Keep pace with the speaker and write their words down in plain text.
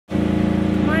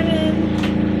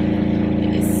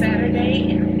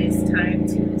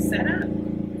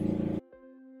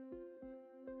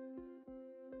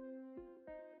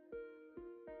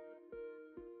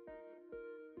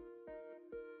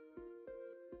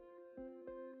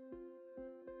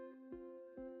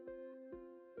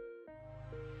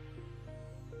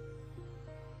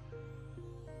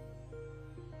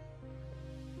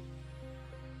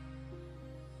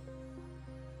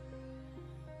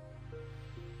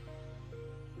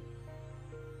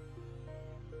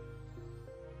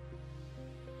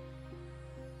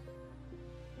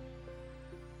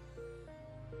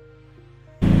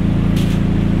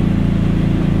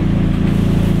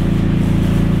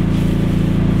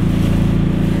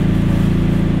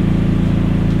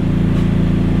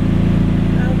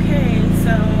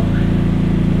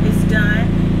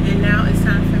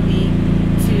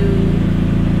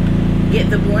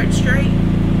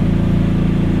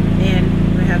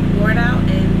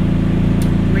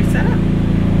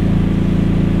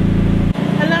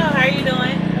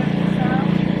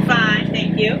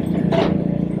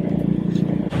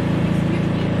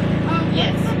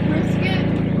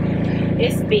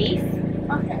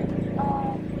Okay. Huh?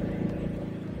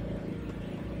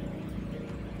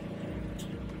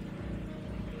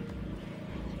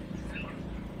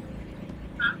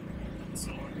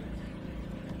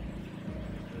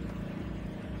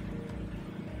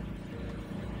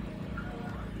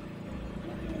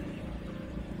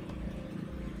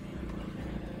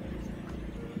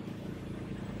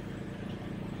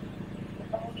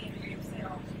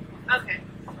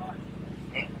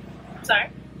 Okay. Sorry?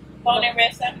 Bone and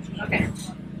rib sandwich? Okay.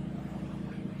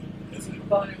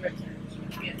 Bone and rib sandwich.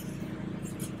 Yes.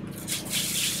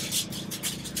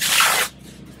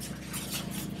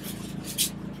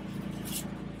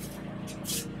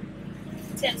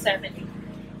 $10.70.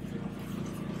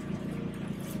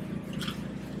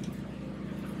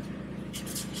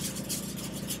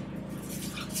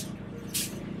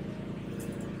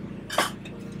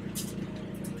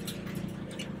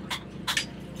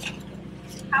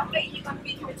 How late are you gonna be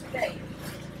here today?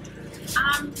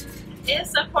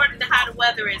 It's according to how the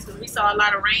weather is because we saw a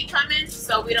lot of rain coming,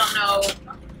 so we don't know.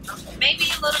 Maybe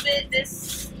a little bit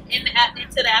this into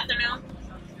the afternoon.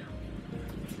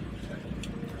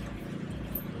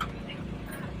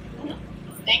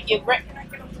 Thank you. Can I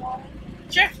get a water?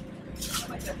 Sure.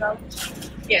 Like a double?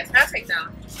 Yes, I'll take that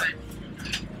one. It's fine.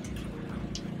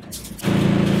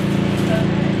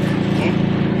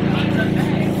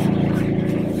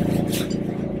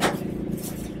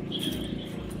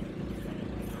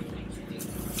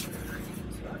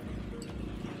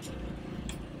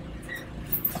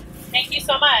 Thank you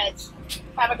so much.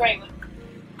 Have a great one.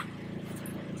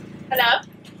 Hello?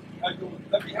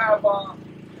 Let me have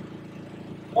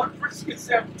one brisket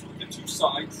sandwich with the 2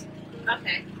 sides,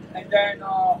 Okay. and then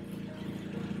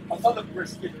another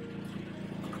brisket.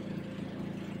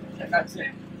 And that's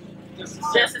it. Just a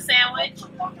Just a sandwich.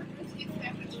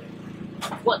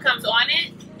 What comes on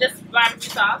it? Just barbecue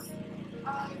sauce.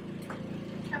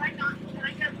 Can I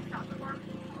get a chocolate bar?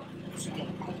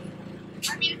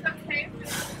 I mean, it's okay.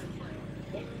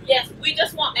 Yes, we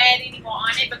just won't add any more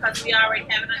on it because we already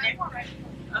have it on there. Alright.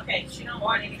 Okay, she don't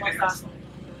want any more sauce.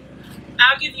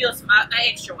 I'll give you an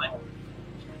extra one.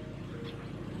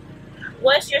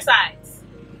 What's your sides?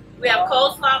 We have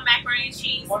coleslaw, macaroni and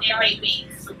cheese, and baked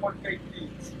beans. One baked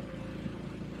beans.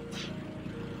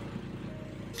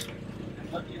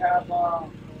 And let me have another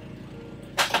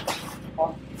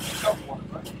one,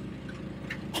 right?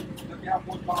 Let me have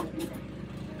one ballerina.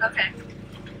 Okay.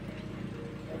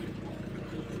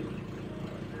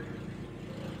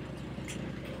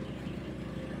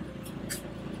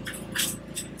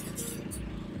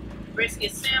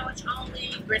 Brisket sandwich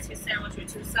only, brisket sandwich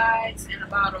with 2 sides, and a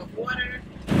bottle of water.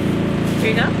 Here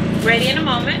you go. Ready in a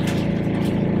moment.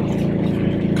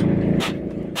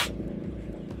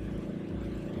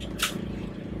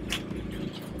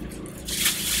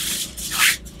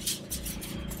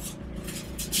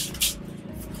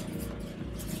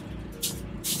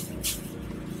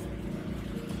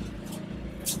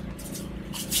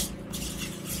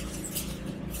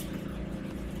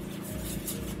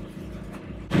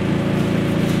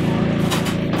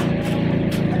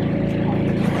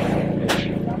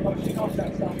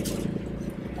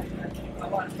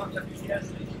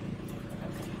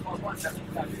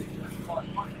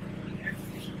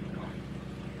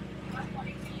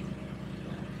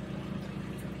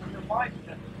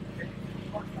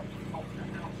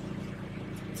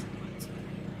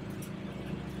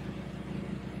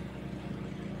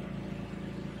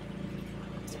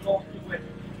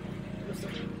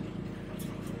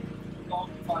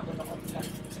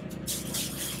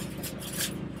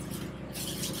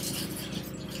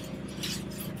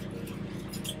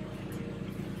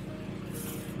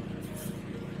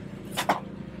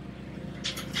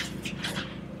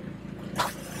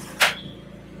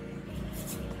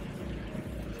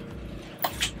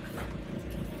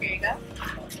 Here you go.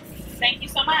 Thank you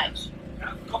so much.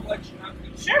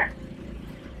 Sure.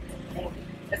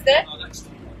 That's good?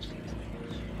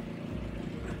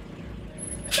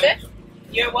 That's good?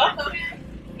 You're welcome.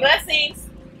 Blessings.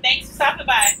 Thanks for stopping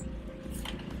by.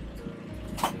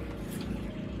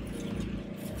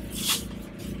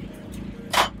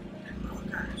 Oh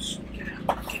gosh. Get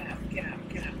out, get out, get out,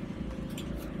 get out.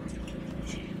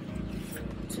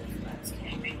 2 flies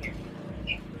came in here.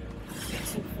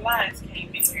 2 flies came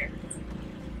in here.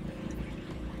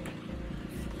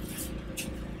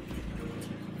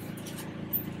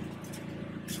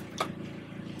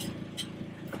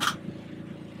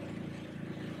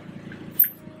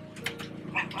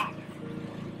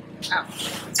 Ow.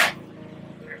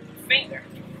 Finger.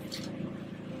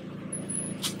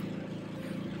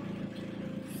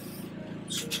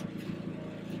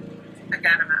 I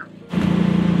got him out.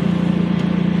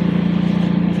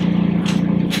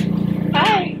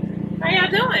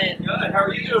 How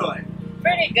are you doing?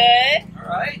 Pretty good. All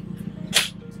right.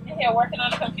 In here working on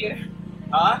the computer.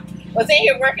 Huh? Was in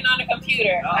here working on the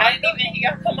computer. I didn't even hear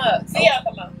y'all come up. See y'all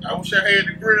come up. I wish I had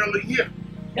the grill in here.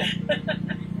 I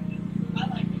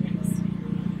like this.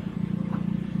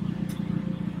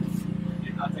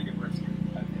 I'll take it first.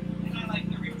 And I like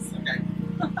the ribs. Okay.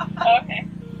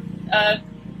 Okay.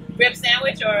 Rib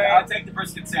sandwich or? I'll take the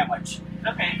brisket sandwich.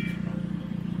 Okay.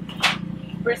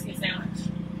 Brisket sandwich.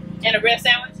 And a rib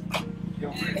sandwich?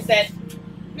 Is that?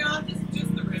 No,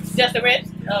 just the ribs. Just the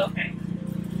ribs? Oh, okay.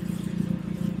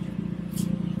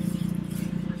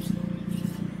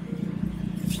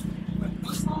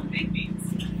 Coleslaw and baked beans.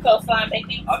 Coleslaw and baked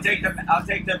beans? I'll take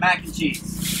the mac and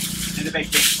cheese and the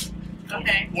baked beans.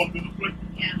 Okay. One through the plate.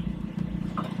 Yeah.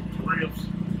 Ribs.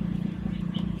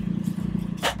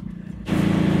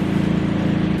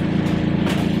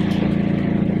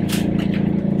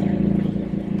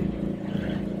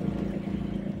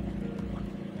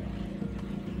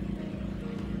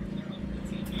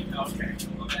 Okay.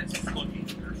 Well, that's just looking.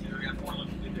 We got more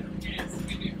looking to do. Yes,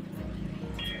 we do.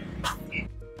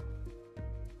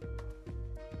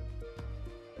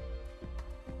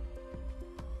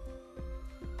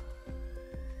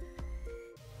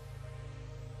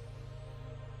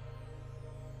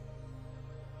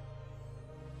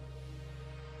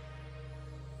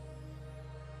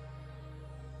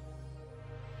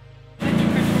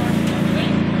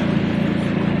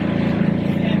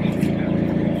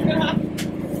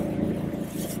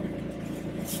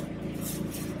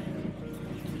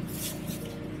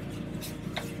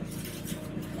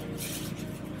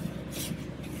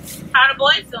 How the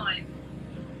boys doing?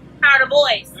 How are the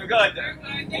boys? They're good.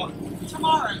 Well,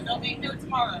 Tomorrow. They'll be new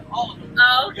tomorrow. All of them.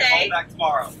 Oh, we'll get home okay. back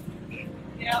tomorrow.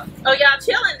 Yeah. Oh, y'all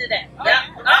chilling today? Oh, Yeah.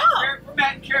 yeah. We're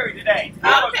Matt and Carrie today.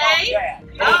 Okay.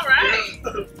 All right.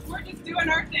 We're just doing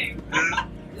our thing.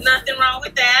 Nothing wrong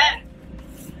with that.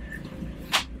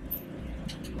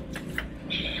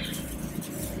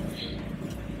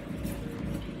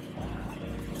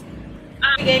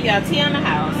 I gave y'all tea on the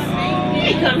house. You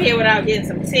ain't come here without getting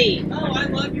some tea. Oh, I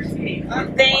love your tea.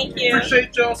 Thank you.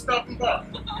 Appreciate y'all stopping by.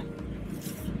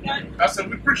 I said,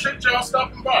 we appreciate y'all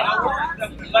stopping by.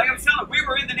 Like I was telling, we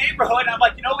were in the neighborhood, and I'm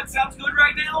like, you know what sounds good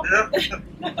right now?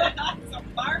 Yeah. Some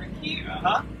barbecue.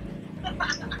 Uh-huh.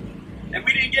 And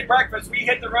we didn't get breakfast. We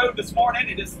hit the road this morning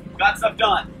and just got stuff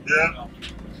done. Yeah.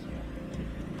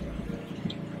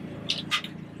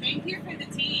 Thank you for the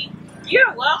tea.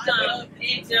 You're welcome.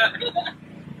 Enjoy.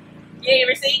 You need a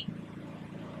receipt?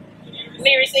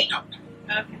 Need a receipt? No.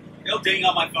 Okay. It'll ding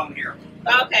on my phone here.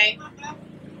 Okay.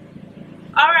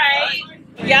 All right.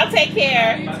 Y'all take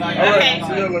care. Bye-bye. All Okay. right.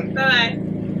 See you later. Bye.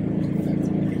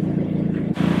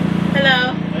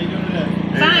 Hello. How you doing today?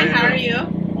 Fine. How are you?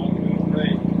 I'm doing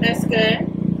great. That's good.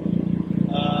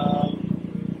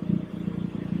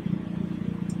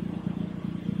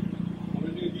 I'm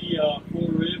gonna do the 4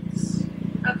 ribs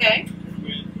Okay.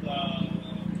 with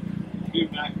 2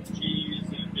 mac and cheese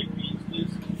and baked beans,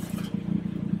 please.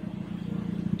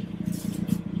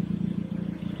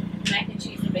 Mac and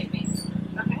cheese and baked beans.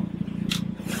 Okay.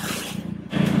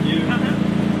 Thank you.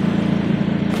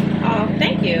 Oh,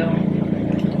 thank you.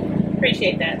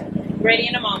 Appreciate that. Ready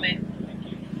in a moment.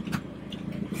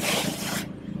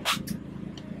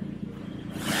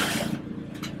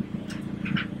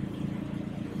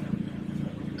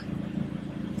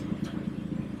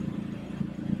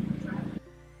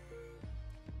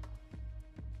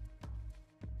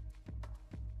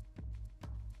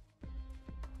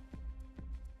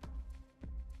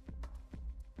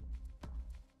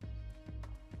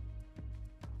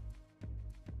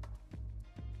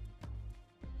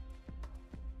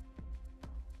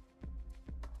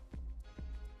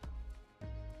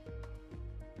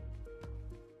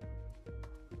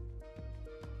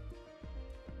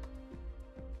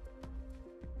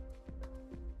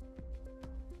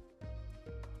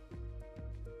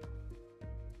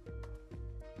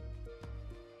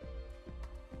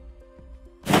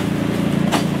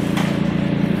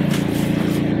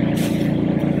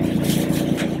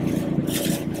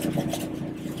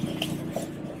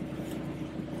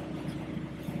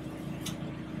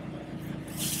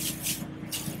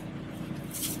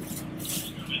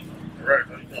 All right.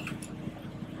 How you doing?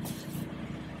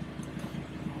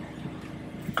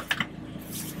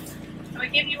 I'm gonna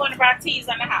give you one of our teas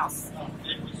on the house. Oh,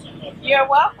 thank you so much. You're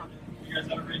welcome. You guys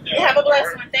have a great day. Have a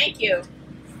blessed one. Thank you.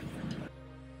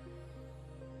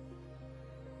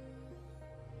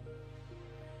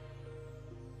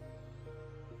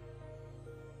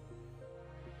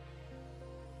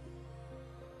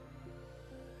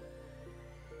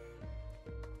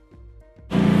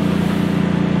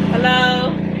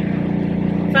 Hello.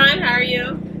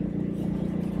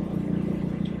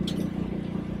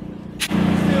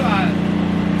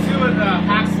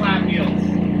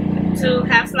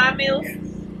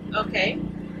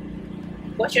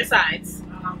 What's your sides?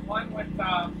 One with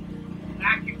mac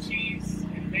and cheese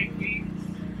and baked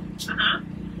beans. Uh-huh.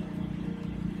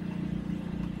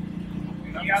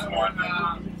 And the other one,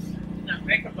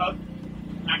 make them both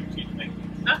mac and cheese and baked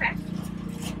beans. Okay.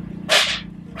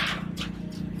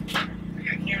 I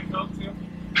got a can of Coke too.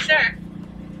 Sure.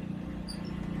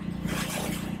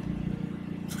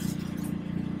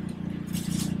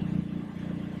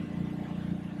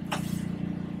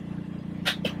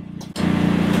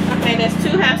 Okay, that's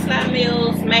 2 half-slab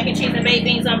meals, mac and cheese and baked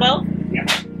beans on both? Yeah.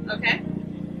 Okay.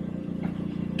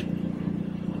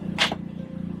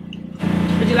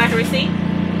 Would you like a receipt?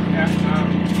 Yeah.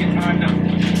 No.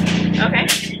 Okay.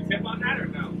 Can you tip on that or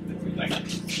no? It's too late.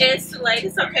 It's too late.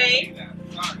 It's okay.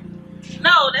 Sorry.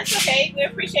 No, that's okay. We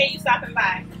appreciate you stopping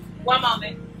by. One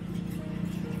moment.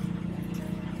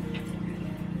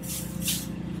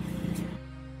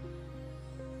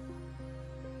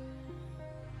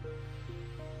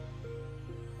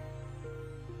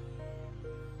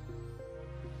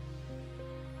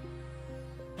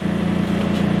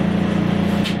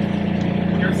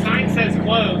 Your sign says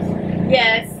closed.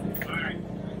 Yes. All right.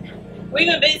 We've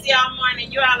been busy all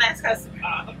morning. You're our last customer.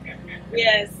 Okay.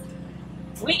 Yes.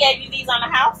 We gave you these on the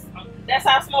house. That's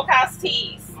our SmokeHouse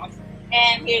teas. Awesome.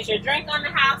 And here's your drink on the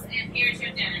house, and here's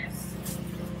your dinners.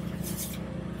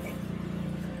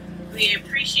 We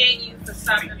appreciate you for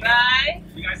stopping by.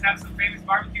 You guys have some famous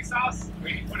barbecue sauce?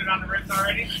 We put it on the ribs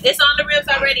already? It's on the ribs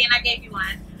already, and I gave you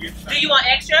one. Do you want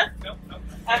extra? Nope.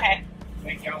 Okay.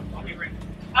 Thank you. I'll be right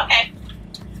back. Okay.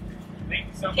 Thank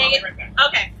you so much. Can I'll you- be right back.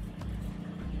 Okay.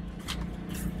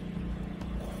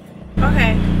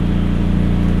 Okay.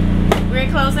 We're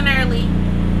closing early.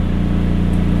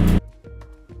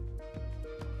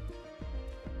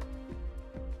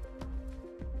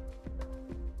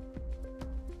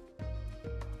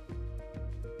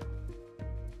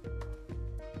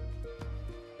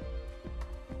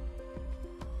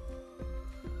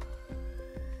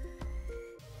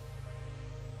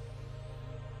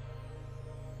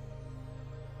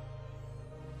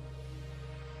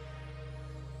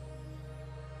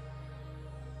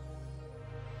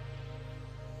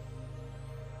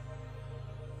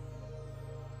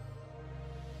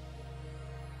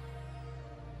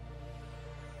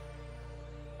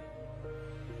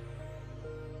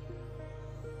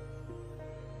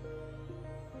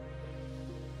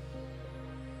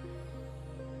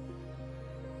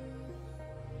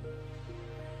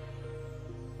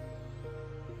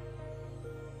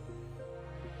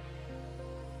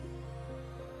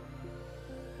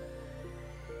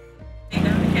 Take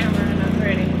down the camera and I'm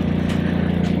ready.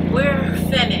 We're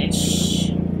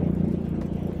finished.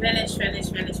 Finish. See you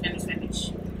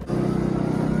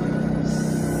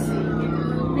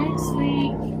next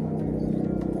week.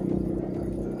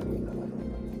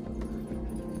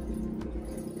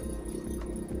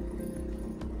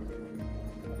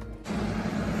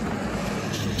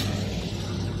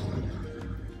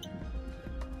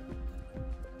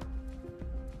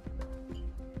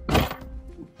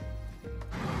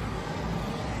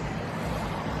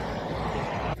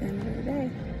 End of the day.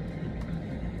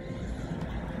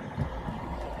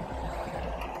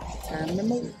 Time to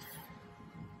move.